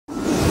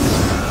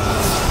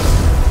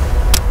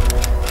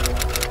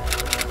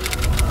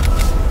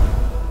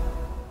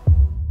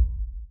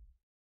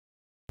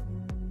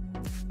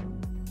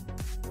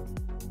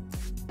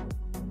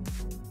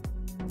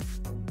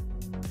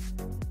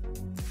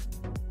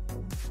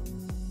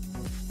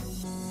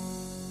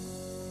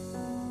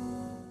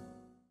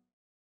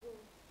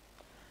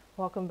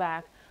Welcome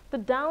back. The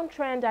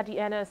downtrend at the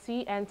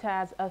NSE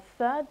enters a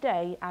third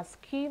day as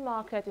key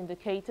market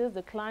indicators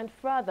declined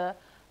further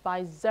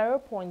by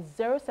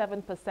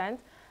 0.07%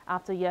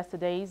 after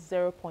yesterday's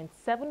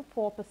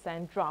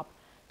 0.74% drop.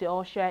 The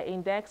all-share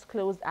index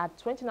closed at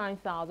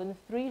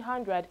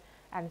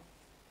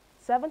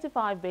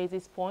 29,375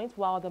 basis points,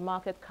 while the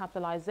market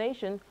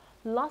capitalization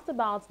lost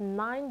about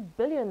 9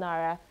 billion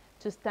naira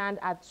to stand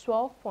at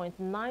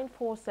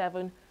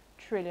 12.947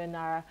 trillion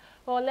naira.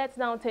 Well, let's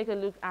now take a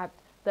look at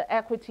the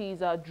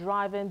equities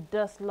driving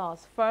this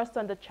loss. First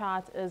on the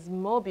chart is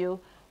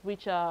Mobil,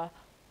 which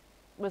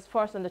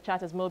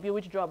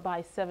dropped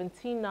by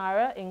 17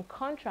 naira in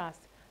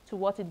contrast to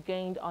what it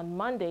gained on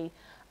Monday.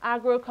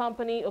 Agro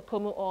company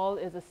Okomu Oil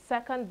is the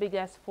second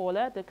biggest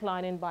faller,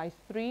 declining by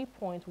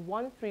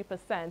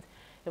 3.13%.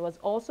 It was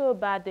also a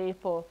bad day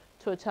for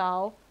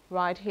Total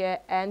right here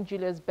and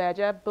Julius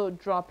Berger, both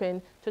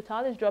dropping.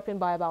 Total is dropping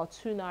by about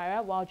 2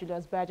 naira, while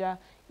Julius Berger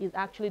is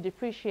actually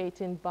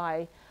depreciating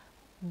by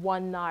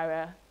 1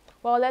 naira.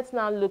 Well, let's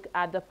now look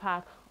at the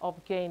pack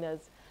of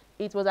gainers.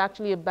 It was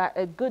actually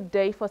a good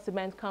day for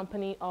Cement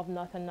Company of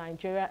Northern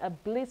Nigeria, a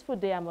blissful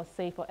day, I must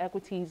say, for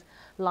equities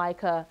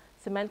like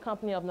Cement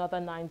Company of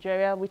Northern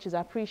Nigeria, which is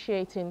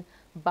appreciating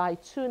by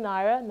 2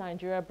 naira.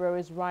 Nigeria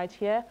Breweries right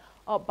here,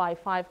 up by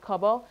 5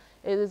 kobo.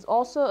 It is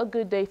also a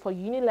good day for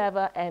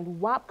Unilever and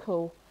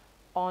WAPCO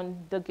on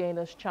the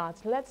gainers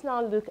chart. Let's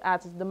now look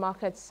at the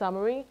market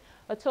summary.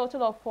 A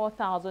total of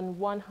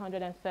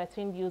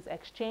 4,113 views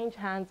exchange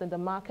hands in the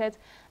market,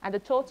 and the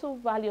total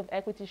value of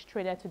equities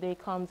traded today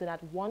comes in at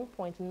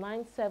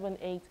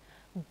 1.978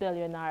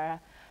 billion naira.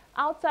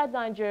 Outside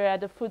Nigeria,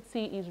 the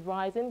FTSE is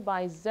rising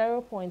by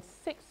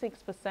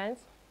 0.66%,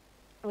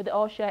 with the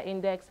all-share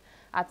index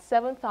at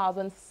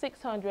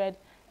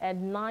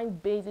 7,609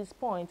 basis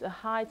points, a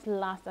height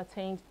last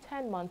attained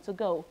 10 months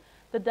ago.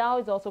 The Dow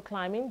is also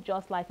climbing,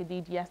 just like it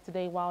did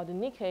yesterday, while the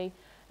Nikkei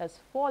has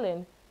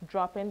fallen,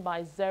 dropping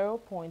by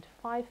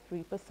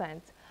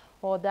 0.53%.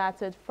 Well,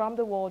 that's it from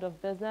the world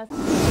of business.